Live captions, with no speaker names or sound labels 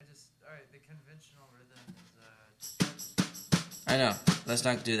conventional rhythm is I know. Let's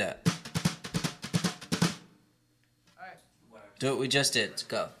not do that. Alright. Do what we just did. Let's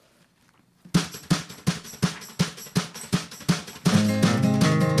go.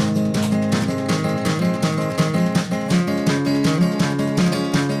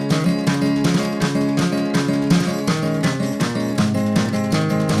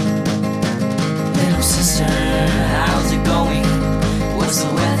 Little sister, how's it going? What's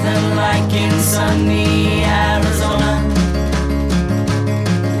the weather like in sunny Arizona,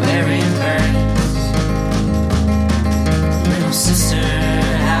 where it burns? Little sister,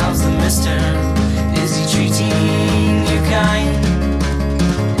 how's the mister? Is he treating you kind?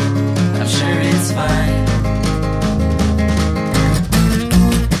 I'm sure it's fine.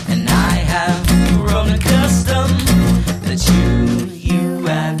 And I have grown accustomed that you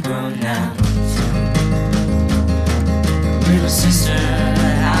have grown now. Little sister,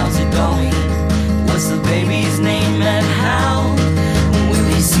 how's it going? What's the baby's name and how will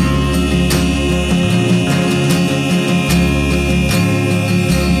he seem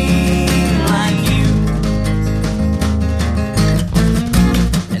like you?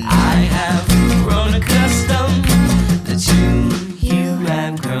 And I have grown accustomed that you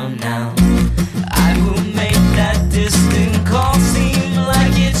have grown now. I will make that distant call seem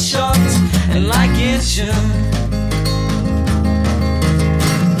like it's short and like it should.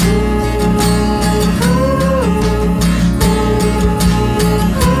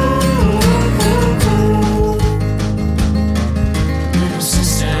 Little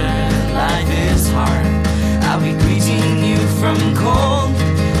sister, life is hard. I'll be greeting you from cold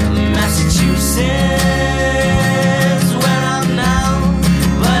Massachusetts, where I'm now,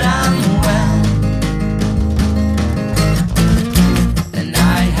 but I'm well. And I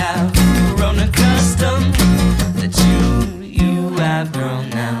have grown accustomed that you have grown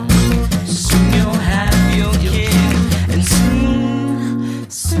now. Soon you'll have your kid, and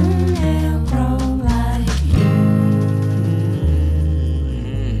soon they'll grow like you.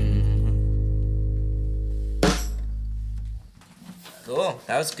 Cool.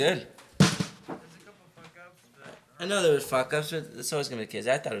 That was good. There's a couple fuck ups, but I know there was fuck ups, but it's always gonna be kids.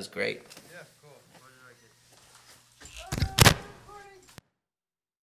 I thought it was great.